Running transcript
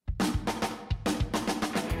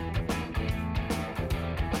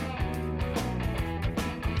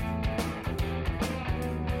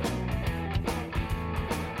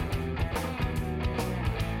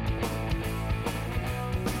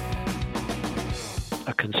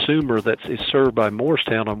a consumer that is served by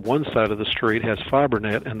Morristown on one side of the street has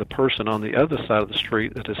FiberNet, and the person on the other side of the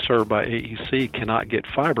street that is served by AEC cannot get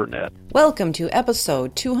FiberNet. Welcome to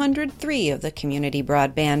episode 203 of the Community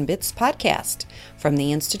Broadband Bits podcast from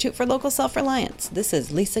the Institute for Local Self-Reliance. This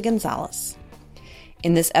is Lisa Gonzalez.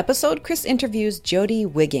 In this episode, Chris interviews Jody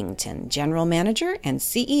Wigington, General Manager and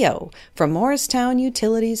CEO for Morristown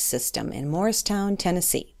Utilities System in Morristown,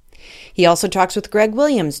 Tennessee. He also talks with Greg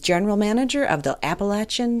Williams, General Manager of the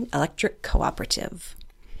Appalachian Electric Cooperative.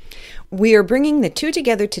 We are bringing the two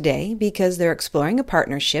together today because they're exploring a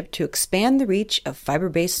partnership to expand the reach of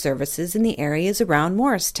fiber-based services in the areas around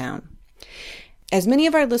Morristown. As many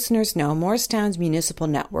of our listeners know, Morristown's municipal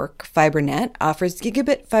network, FiberNet, offers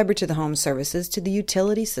gigabit fiber-to-the-home services to the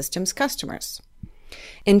utility system's customers.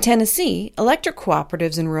 In Tennessee, electric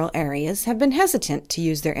cooperatives in rural areas have been hesitant to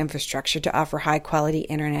use their infrastructure to offer high-quality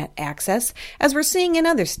internet access, as we're seeing in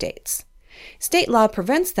other states. State law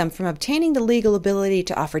prevents them from obtaining the legal ability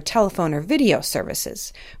to offer telephone or video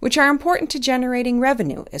services, which are important to generating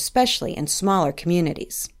revenue, especially in smaller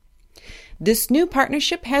communities. This new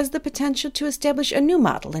partnership has the potential to establish a new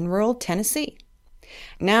model in rural Tennessee.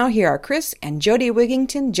 Now here are Chris and Jody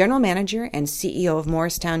Wigington, General Manager and CEO of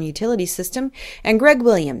Morristown Utility System, and Greg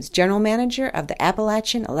Williams, General Manager of the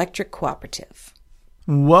Appalachian Electric Cooperative.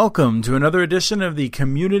 Welcome to another edition of the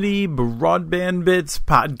Community Broadband Bits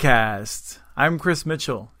podcast. I'm Chris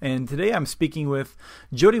Mitchell, and today I'm speaking with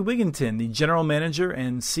Jody Wigington, the General Manager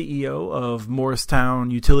and CEO of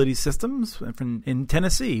Morristown Utility Systems in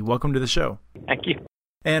Tennessee. Welcome to the show. Thank you.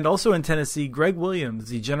 And also in Tennessee, Greg Williams,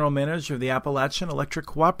 the General Manager of the Appalachian Electric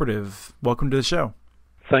Cooperative. Welcome to the show.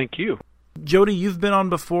 Thank you. Jody, you've been on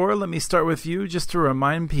before. Let me start with you just to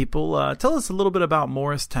remind people. Tell us a little bit about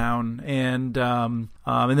Morristown, and then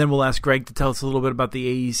we'll ask Greg to tell us a little bit about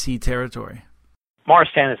the AEC territory.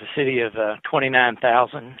 Morristown is a city of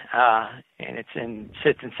 29,000, and it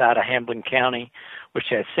sits inside of Hamblin County, which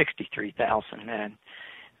has 63,000. And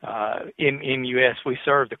in U.S., we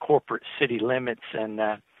serve the corporate city limits, and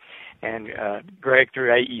Greg through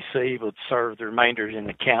AEC would serve the remainders in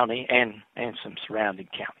the county and some surrounding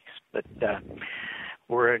counties. But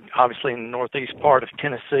we're obviously in the northeast part of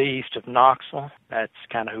Tennessee, east of Knoxville. That's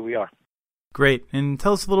kind of who we are. Great. And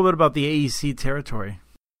tell us a little bit about the AEC territory.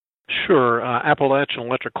 Sure. Appalachian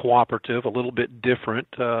Electric Cooperative, a little bit different.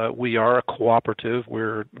 We are a cooperative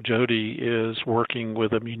where Jody is working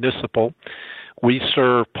with a municipal. We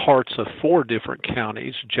serve parts of 4 different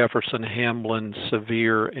counties, Jefferson, Hamlin,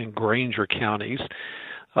 Sevier, and Granger counties.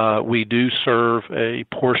 We do serve a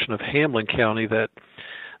portion of Hamlin County that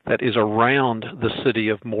is around the city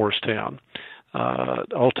of Morristown.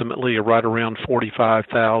 Ultimately, right around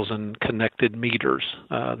 45,000 connected meters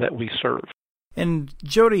that we serve. And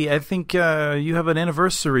Jody, I think you have an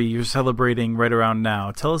anniversary you're celebrating right around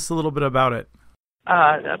now. Tell us a little bit about it.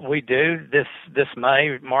 We do. This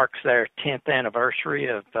May marks their 10th anniversary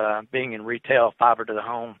of being in retail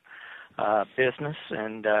fiber-to-the-home business,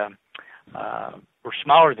 and we're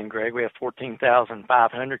smaller than Greg. We have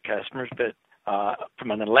 14,500 customers, but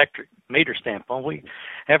from an electric meter standpoint, we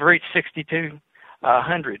have reached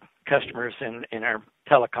 6,200 customers in our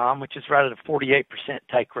telecom, which is right at a 48%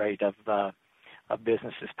 take rate of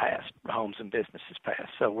businesses passed, homes and businesses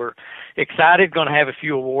passed. So we're excited, going to have a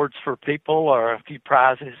few awards for people or a few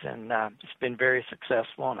prizes, and it's been very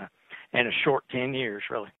successful in a short 10 years,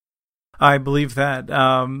 really. I believe that.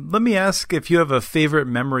 Let me ask if you have a favorite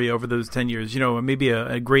memory over those 10 years, maybe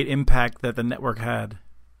a great impact that the network had.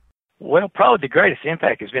 Well, probably the greatest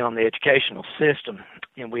impact has been on the educational system,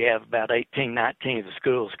 and we have about 19 of the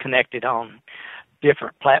schools connected on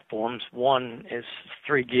different platforms. One is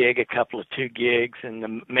 3 gig, a couple of 2 gigs, and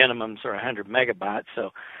the minimums are 100 megabytes.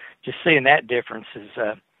 So just seeing that difference is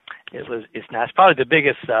nice. Probably the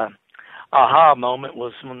biggest aha moment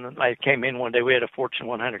was when they came in one day. We had a Fortune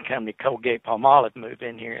 100 company, Colgate-Palmolive, move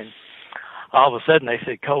in here, and all of a sudden they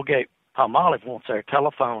said Colgate-Palmolive wants our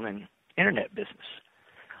telephone and internet business.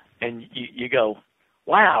 And you go,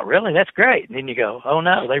 wow, really? That's great. And then you go, oh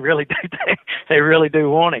no, they really do. They really do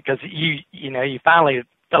want it, because you finally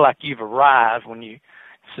feel like you've arrived when you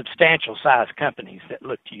substantial size companies that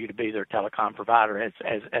look to you to be their telecom provider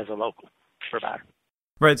as a local provider.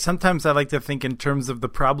 Right. Sometimes I like to think in terms of the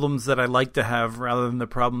problems that I like to have rather than the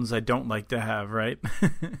problems I don't like to have. Right.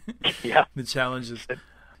 Yeah. The challenges.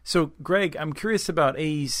 So, Greg, I'm curious about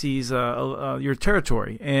AEC's, your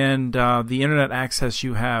territory and the internet access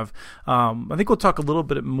you have. I think we'll talk a little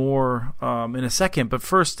bit more in a second, but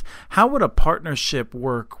first, how would a partnership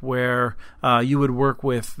work where you would work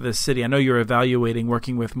with the city? I know you're evaluating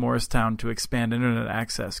working with Morristown to expand internet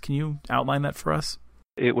access. Can you outline that for us?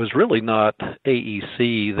 It was really not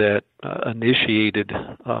AEC that initiated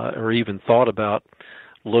or even thought about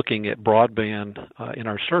looking at broadband in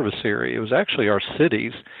our service area. It was actually our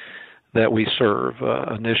cities that we serve,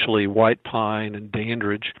 initially White Pine and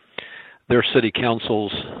Dandridge. Their city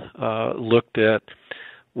councils looked at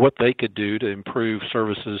what they could do to improve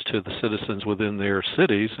services to the citizens within their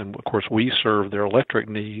cities, and of course we serve their electric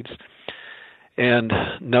needs. And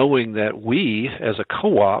knowing that we, as a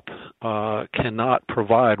co-op, cannot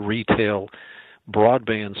provide retail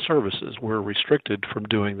broadband services, we're restricted from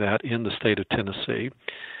doing that in the state of Tennessee.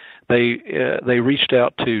 They reached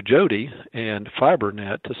out to Jody and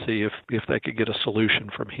FiberNet to see if they could get a solution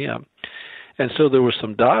from him. And so there was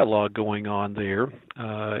some dialogue going on there,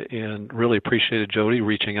 and really appreciated Jody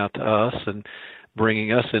reaching out to us and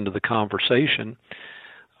bringing us into the conversation.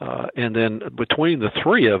 And then between the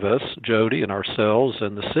three of us, Jody and ourselves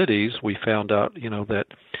and the cities, we found out, that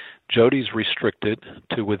Jody's restricted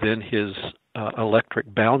to within his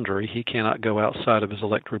electric boundary. He cannot go outside of his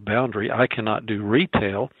electric boundary. I cannot do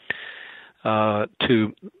retail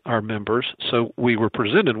to our members. So we were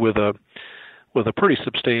presented with a pretty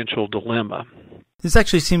substantial dilemma. This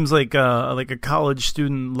actually seems like a college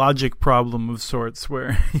student logic problem of sorts,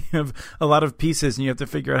 where you have a lot of pieces and you have to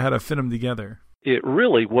figure out how to fit them together. It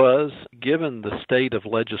really was. Given the state of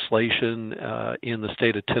legislation in the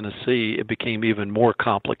state of Tennessee, it became even more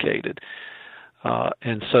complicated.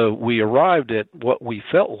 And so we arrived at what we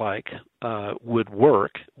felt like would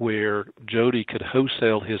work, where Jody could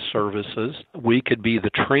wholesale his services. We could be the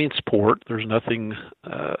transport. There's nothing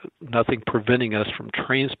preventing us from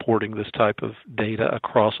transporting this type of data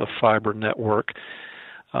across a fiber network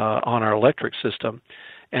on our electric system.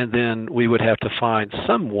 And then we would have to find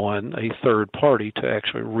someone, a third party, to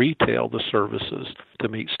actually retail the services to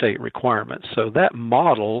meet state requirements. So that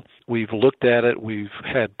model, we've looked at it, we've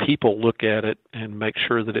had people look at it and make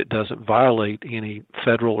sure that it doesn't violate any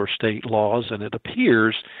federal or state laws, and it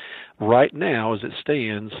appears right now, as it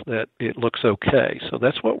stands, that it looks okay. So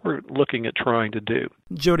that's what we're looking at trying to do.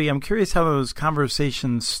 Jody, I'm curious how those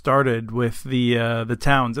conversations started with the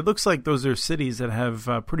towns. It looks like those are cities that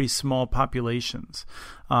have pretty small populations.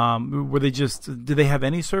 Did they have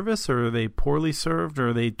any service, or are they poorly served, or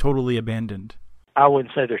are they totally abandoned? I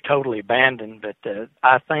wouldn't say they're totally abandoned, but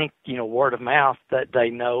I think, word of mouth, that they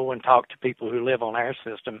know and talk to people who live on our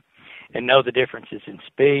system and know the differences in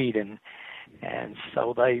speed, and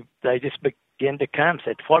so they just begin to come and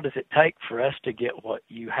said, what does it take for us to get what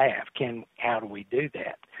you have? How do we do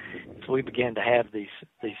that? So we began to have these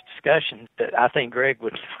discussions that I think Greg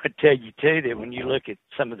would tell you too, that when you look at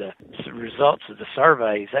some of the results of the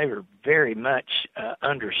surveys, they were very much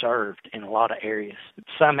underserved in a lot of areas.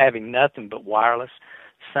 Some having nothing but wireless,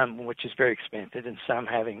 some which is very expensive, and some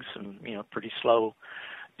having some pretty slow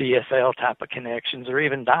DSL type of connections, or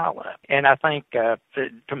even dial-up. And I think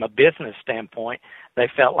from a business standpoint, they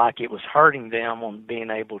felt like it was hurting them on being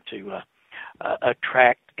able to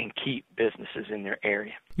attract and keep businesses in their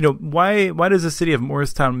area. Why does the city of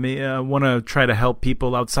Morristown want to try to help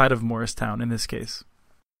people outside of Morristown in this case?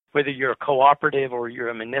 Whether you're a cooperative or you're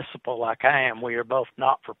a municipal like I am, we are both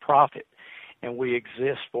not-for-profit, and we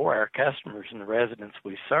exist for our customers and the residents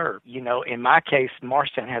we serve. In my case,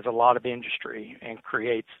 Morristown has a lot of industry and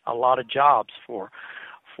creates a lot of jobs for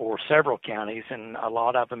several counties, and a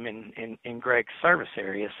lot of them in Greg's service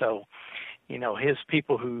area. So, his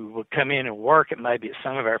people who would come in and work at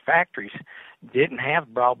some of our factories didn't have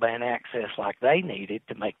broadband access like they needed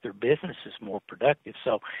to make their businesses more productive.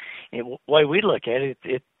 So, the way we look at it,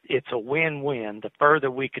 it's a win-win. The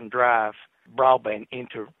further we can drive broadband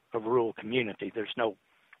into a rural community, there's no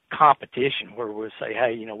competition where we'll say,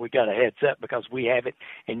 hey, we got a heads up because we have it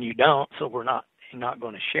and you don't, so you're not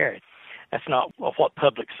going to share it. That's not what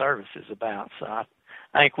public service is about. So I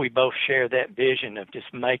think we both share that vision of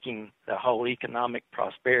just making the whole economic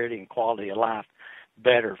prosperity and quality of life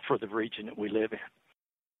better for the region that we live in.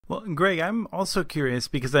 Well, Greg, I'm also curious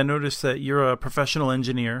because I noticed that you're a professional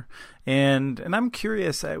engineer, and I'm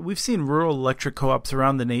curious. We've seen rural electric co-ops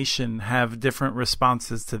around the nation have different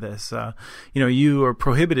responses to this. You are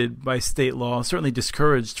prohibited by state law, certainly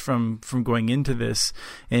discouraged from going into this,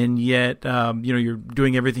 and yet, you're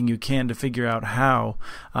doing everything you can to figure out how.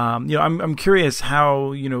 I'm curious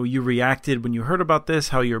how you reacted when you heard about this,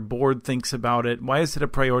 how your board thinks about it. Why is it a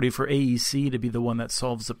priority for AEC to be the one that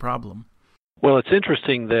solves the problem? Well, it's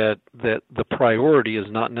interesting that the priority is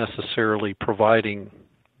not necessarily providing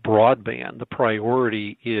broadband. The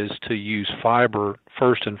priority is to use fiber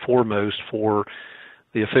first and foremost for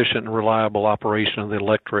the efficient and reliable operation of the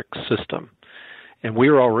electric system. And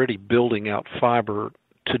we're already building out fiber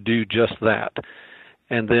to do just that.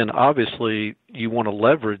 And then obviously you want to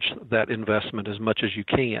leverage that investment as much as you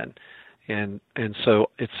can. And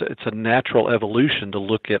so it's a natural evolution to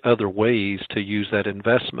look at other ways to use that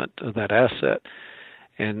investment, that asset.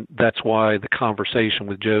 And that's why the conversation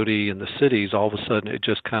with Jody and the cities, all of a sudden it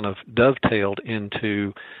just kind of dovetailed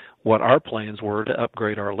into what our plans were to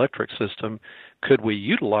upgrade our electric system. Could we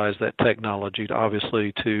utilize that technology to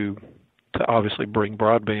obviously bring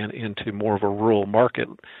broadband into more of a rural market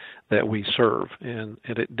that we serve, and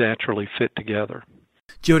it naturally fit together.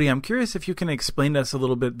 Jody, I'm curious if you can explain to us a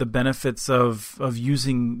little bit the benefits of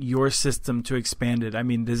using your system to expand it. I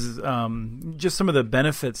mean, this is just some of the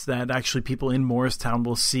benefits that actually people in Morristown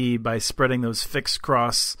will see by spreading those fixed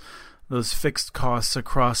costs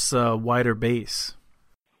across a wider base.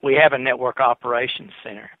 We have a network operations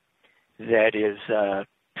center that is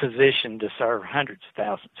positioned to serve hundreds of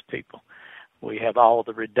thousands of people. We have all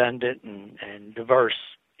the redundant and diverse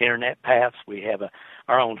internet paths. We have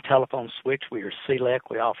our own telephone switch. We are CLEC.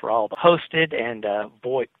 We offer all the hosted and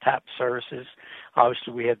VoIP type services.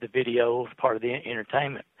 Obviously, we have the video part of the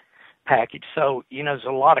entertainment package. So, there's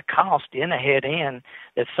a lot of cost in a head end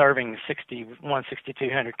that's serving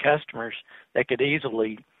 6,200 customers that could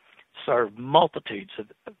easily serve multitudes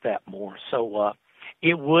of that more. So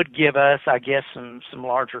it would give us, I guess, some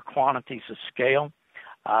larger quantities of scale.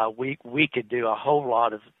 We could do a whole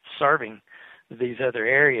lot of serving these other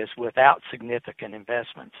areas without significant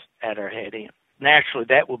investments at our head end. Naturally,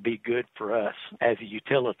 that will be good for us as a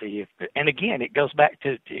utility. And again, it goes back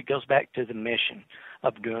to the mission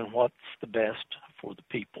of doing what's the best for the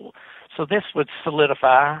people. So this would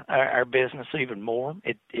solidify our business even more.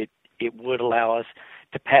 It would allow us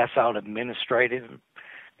to pass on administrative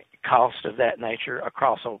costs of that nature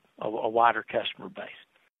across a wider customer base.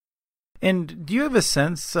 And do you have a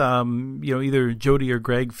sense, either Jody or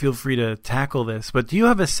Greg, feel free to tackle this, but do you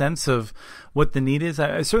have a sense of what the need is?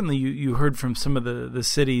 Certainly you heard from some of the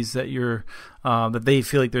cities that that they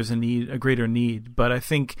feel like there's a greater need. But I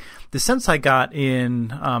think the sense I got in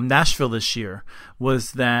Nashville this year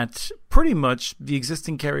was that pretty much the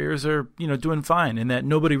existing carriers are, doing fine, and that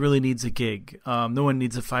nobody really needs a gig. No one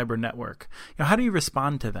needs a fiber network. How do you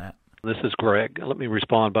respond to that? This is Greg. Let me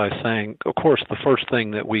respond by saying, of course, the first thing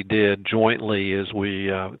that we did jointly is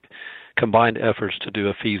we combined efforts to do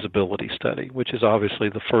a feasibility study, which is obviously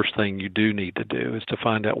the first thing you do need to do, is to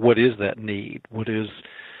find out what is that need,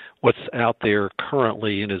 what's out there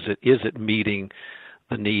currently, and is it meeting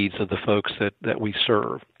the needs of the folks that we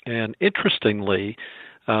serve. And interestingly,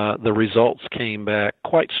 the results came back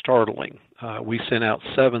quite startling. We sent out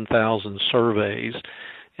 7,000 surveys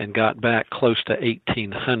and got back close to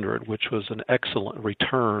 1,800, which was an excellent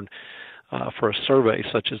return for a survey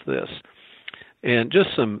such as this. And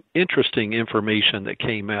just some interesting information that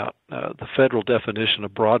came out. The federal definition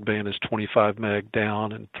of broadband is 25 meg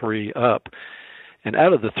down and 3 up. And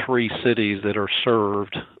out of the 3 cities that are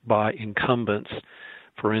served by incumbents,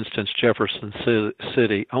 for instance, Jefferson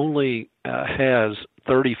City only has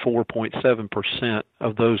 34.7%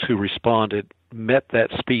 of those who responded met that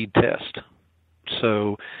speed test.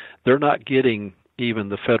 So they're not getting even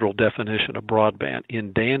the federal definition of broadband.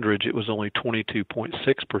 In Dandridge, it was only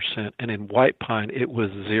 22.6%, and in White Pine, it was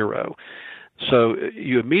 0. So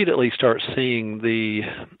you immediately start seeing the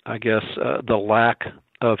lack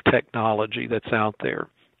of technology that's out there.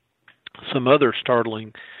 Some other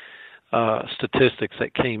startling statistics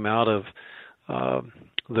that came out of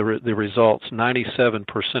the results: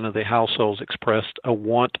 97% of the households expressed a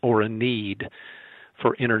want or a need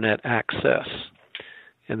for internet access.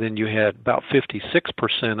 And then you had about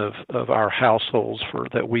 56% of our households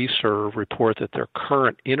that we serve report that their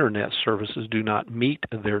current internet services do not meet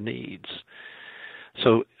their needs.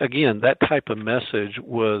 So again, that type of message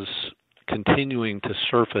was continuing to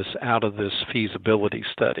surface out of this feasibility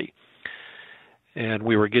study. And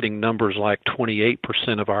we were getting numbers like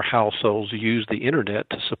 28% of our households use the internet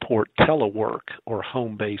to support telework or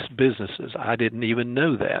home-based businesses. I didn't even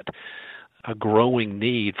know that. A growing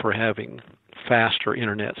need for having faster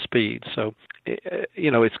internet speed. So,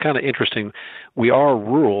 it's kind of interesting. We are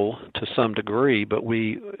rural to some degree, but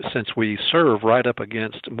since we serve right up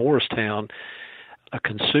against Morristown, a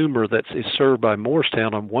consumer that is served by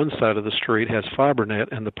Morristown on one side of the street has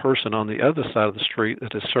FiberNet, and the person on the other side of the street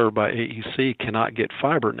that is served by AEC cannot get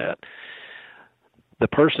FiberNet. The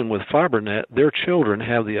person with FiberNet, their children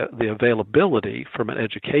have the availability from an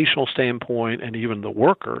educational standpoint, and even the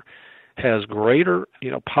worker has greater,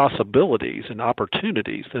 possibilities and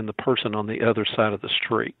opportunities than the person on the other side of the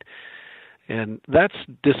street. And that's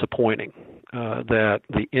disappointing that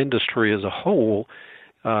the industry as a whole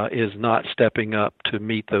is not stepping up to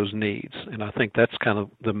meet those needs. And I think that's kind of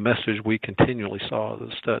the message we continually saw in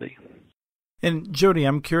the study. And Jody,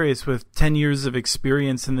 I'm curious, with 10 years of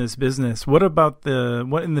experience in this business, what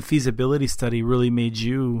in the feasibility study really made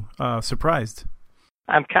you surprised?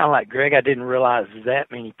 I'm kind of like Greg. I didn't realize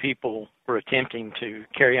that many people were attempting to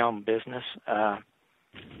carry on business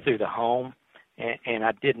through the home, and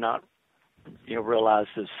I did not realize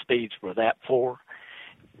the speeds were that poor.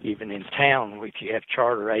 Even in town, if you have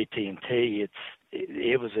Charter, AT&T,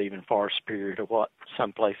 it was even far superior to what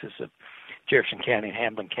some places of Jefferson County and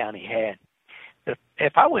Hamlin County had.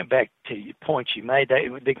 If I went back to the points you made,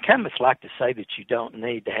 the incumbents like to say that you don't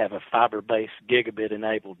need to have a fiber-based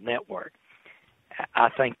gigabit-enabled network. I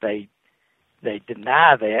think they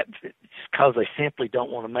deny that because they simply don't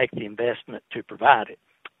want to make the investment to provide it.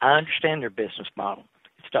 I understand their business model.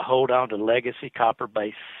 It's to hold on to legacy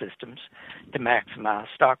copper-based systems to maximize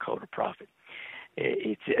stockholder profit.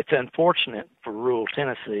 It's unfortunate for rural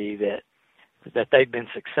Tennessee that they've been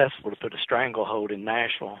successful to put a stranglehold in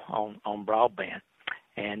Nashville on broadband.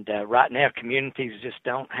 And right now, communities just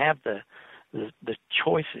don't have the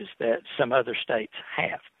choices that some other states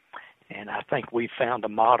have. And I think we found a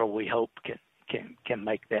model we hope can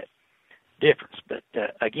make that difference. But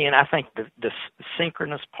again, I think the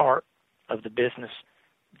synchronous part of the business,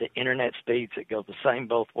 the internet speeds that go the same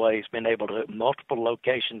both ways, been able to hook multiple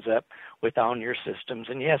locations up with on your systems.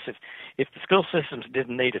 And yes, if the school systems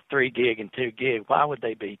didn't need a 3 gig and 2 gig, why would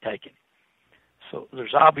they be taking it? So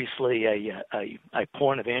there's obviously a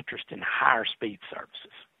point of interest in higher speed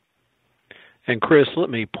services. And Chris,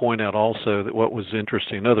 let me point out also that what was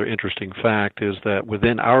interesting, another interesting fact, is that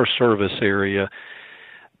within our service area,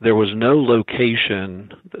 there was no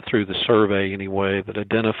location, through the survey anyway, that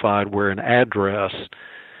identified where an address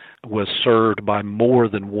was served by more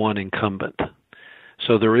than one incumbent.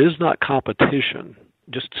 So there is not competition.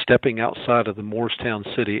 Just stepping outside of the Morristown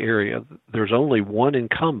City area, there's only one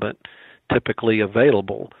incumbent typically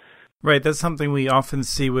available. Right, that's something we often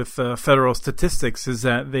see with federal statistics, is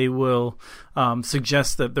that they will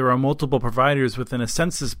suggest that there are multiple providers within a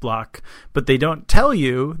census block, but they don't tell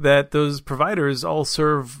you that those providers all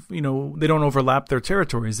serve, they don't overlap their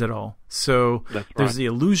territories at all. So there's the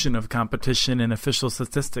illusion of competition in official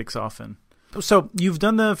statistics often. So you've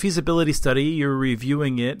done the feasibility study, you're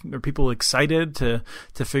reviewing it. Are people excited to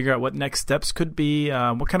figure out what next steps could be?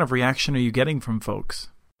 What kind of reaction are you getting from folks?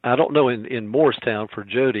 I don't know in Morristown for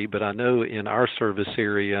Jody, but I know in our service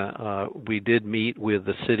area, we did meet with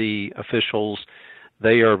the city officials.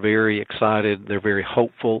 They are very excited. They're very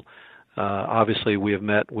hopeful. Obviously, we have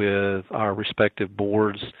met with our respective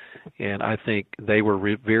boards, and I think they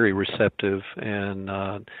were very receptive and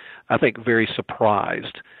I think very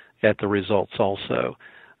surprised at the results also.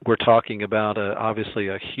 We're talking about obviously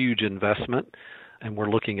a huge investment, and we're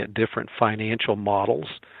looking at different financial models,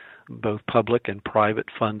 both public and private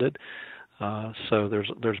funded. So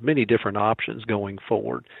there's many different options going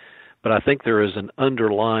forward. But I think there is an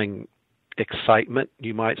underlying excitement,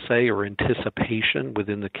 you might say, or anticipation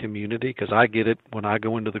within the community, because I get it when I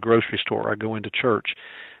go into the grocery store, I go into church.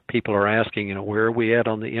 People are asking, where are we at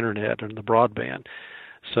on the internet and the broadband?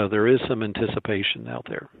 So there is some anticipation out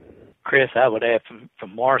there. Chris, I would add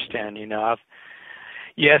from Morristown,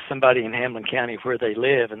 you ask somebody in Hamlin County where they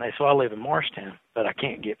live, and they say, well, I live in Morristown, but I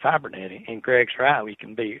can't get fiber net. And Greg's right. You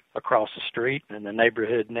can be across the street in the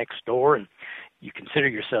neighborhood next door, and you consider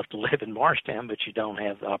yourself to live in Morristown, but you don't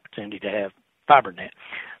have the opportunity to have fiber net.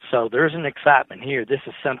 So there's an excitement here. This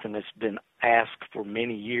is something that's been asked for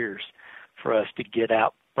many years for us to get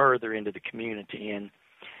out further into the community. And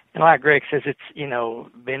like Greg says, it's,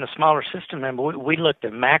 being a smaller system member, we look to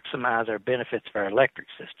maximize our benefits of our electric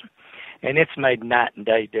system. And it's made night and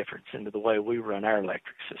day difference into the way we run our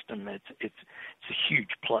electric system. It's a huge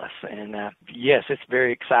plus. And yes, it's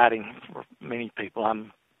very exciting for many people.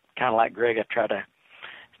 I'm kind of like Greg. I try to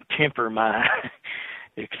temper my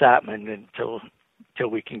excitement until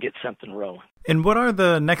we can get something rolling. And what are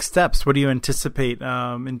the next steps? What do you anticipate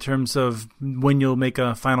in terms of when you'll make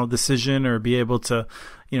a final decision or be able to,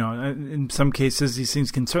 in some cases, these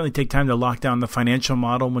things can certainly take time to lock down the financial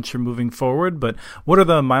model once you're moving forward. But what are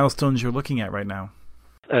the milestones you're looking at right now?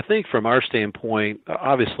 I think from our standpoint,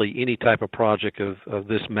 obviously any type of project of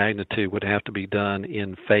this magnitude would have to be done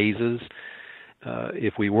in phases.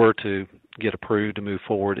 If we were to get approved to move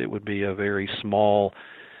forward, it would be a very small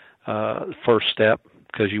first step,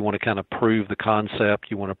 because you want to kind of prove the concept.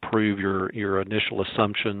 You want to prove your initial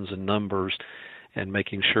assumptions and numbers and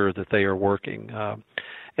making sure that they are working.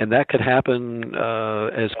 And that could happen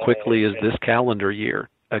as quickly as this calendar year.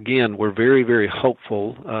 again, we're very, very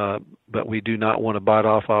hopeful, but we do not want to bite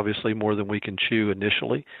off, obviously, more than we can chew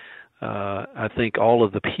initially. I think all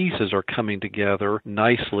of the pieces are coming together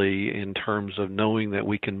nicely in terms of knowing that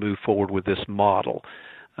we can move forward with this model.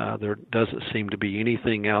 There doesn't seem to be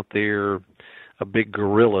anything out there, a big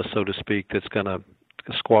gorilla, so to speak, that's going to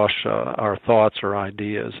squash our thoughts or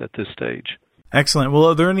ideas at this stage. Excellent. Well,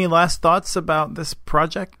 are there any last thoughts about this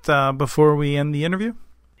project before we end the interview?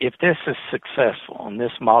 If this is successful and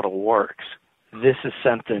this model works, this is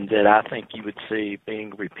something that I think you would see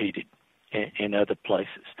being repeated in other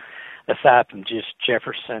places. Aside from just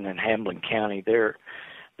Jefferson and Hamlin County, there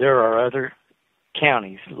are other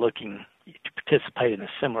counties looking to participate in a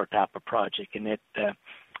similar type of project, and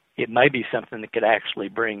it may be something that could actually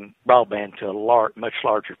bring broadband to a much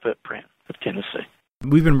larger footprint of Tennessee.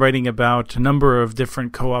 We've been writing about a number of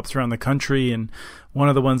different co-ops around the country, and one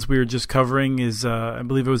of the ones we were just covering is, I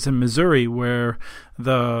believe it was in Missouri, where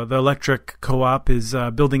the electric co-op is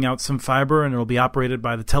building out some fiber, and it'll be operated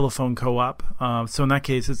by the telephone co-op. So in that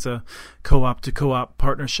case, it's a co-op to co-op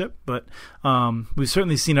partnership. But we've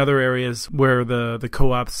certainly seen other areas where the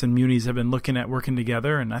co-ops and munis have been looking at working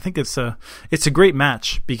together, and I think it's a great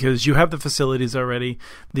match because you have the facilities already.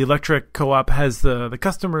 The electric co-op has the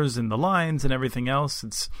customers and the lines and everything else.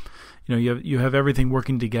 It's you have everything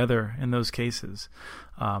working together in those cases.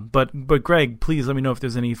 But Greg, please let me know if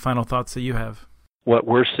there's any final thoughts that you have. What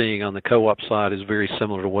we're seeing on the co-op side is very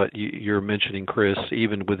similar to what you're mentioning, Chris.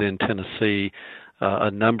 Even within Tennessee,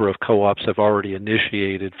 a number of co-ops have already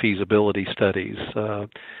initiated feasibility studies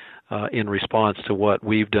in response to what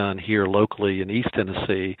we've done here locally in East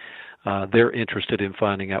Tennessee. They're interested in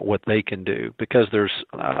finding out what they can do because there's,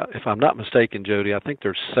 if I'm not mistaken, Jody, I think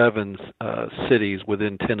there's 7 cities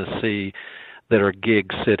within Tennessee that are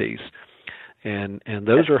gig cities, and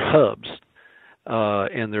those are hubs.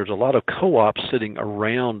 And there's a lot of co-ops sitting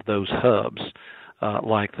around those hubs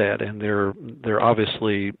like that, and they're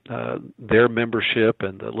obviously their membership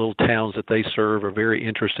and the little towns that they serve are very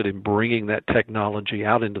interested in bringing that technology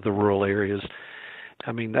out into the rural areas.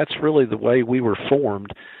 I mean, that's really the way we were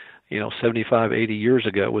formed, 75, 80 years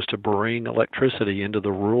ago, was to bring electricity into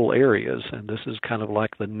the rural areas, and this is kind of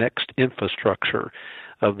like the next infrastructure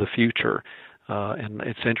of the future. And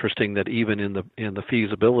it's interesting that even in the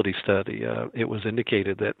feasibility study, it was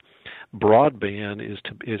indicated that broadband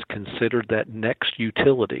is considered that next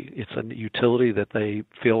utility. It's a utility that they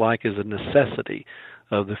feel like is a necessity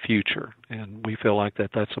of the future, and we feel like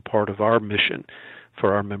that's a part of our mission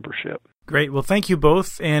for our membership. Great. Well, thank you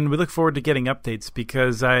both, and we look forward to getting updates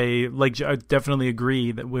because I definitely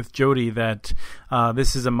agree with Jody that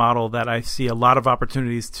this is a model that I see a lot of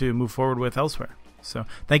opportunities to move forward with elsewhere. So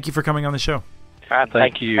thank you for coming on the show.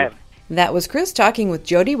 Thank you. That was Chris talking with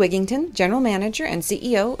Jody Wigington, General Manager and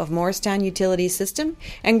CEO of Morristown Utility System,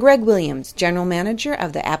 and Greg Williams, General Manager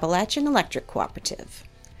of the Appalachian Electric Cooperative.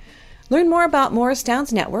 Learn more about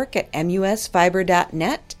Morristown's network at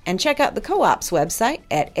musfiber.net and check out the Co-op's website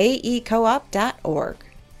at aecoop.org.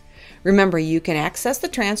 Remember, you can access the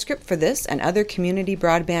transcript for this and other Community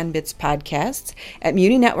Broadband Bits podcasts at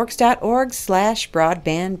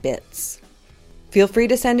muninetworks.org/broadbandbits. Feel free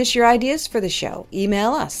to send us your ideas for the show.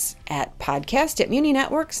 Email us at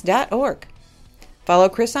podcast@muninetworks.org. Follow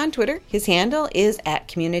Chris on Twitter. His handle is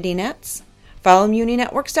 @CommunityNets. Follow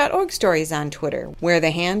muninetworks.org stories on Twitter, where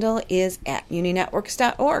the handle is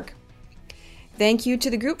 @muninetworks.org. Thank you to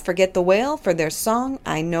the group Forget the Whale for their song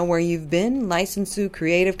I Know Where You've Been, licensed through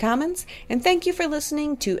Creative Commons, and thank you for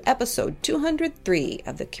listening to episode 203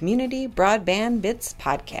 of the Community Broadband Bits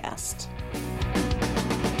podcast.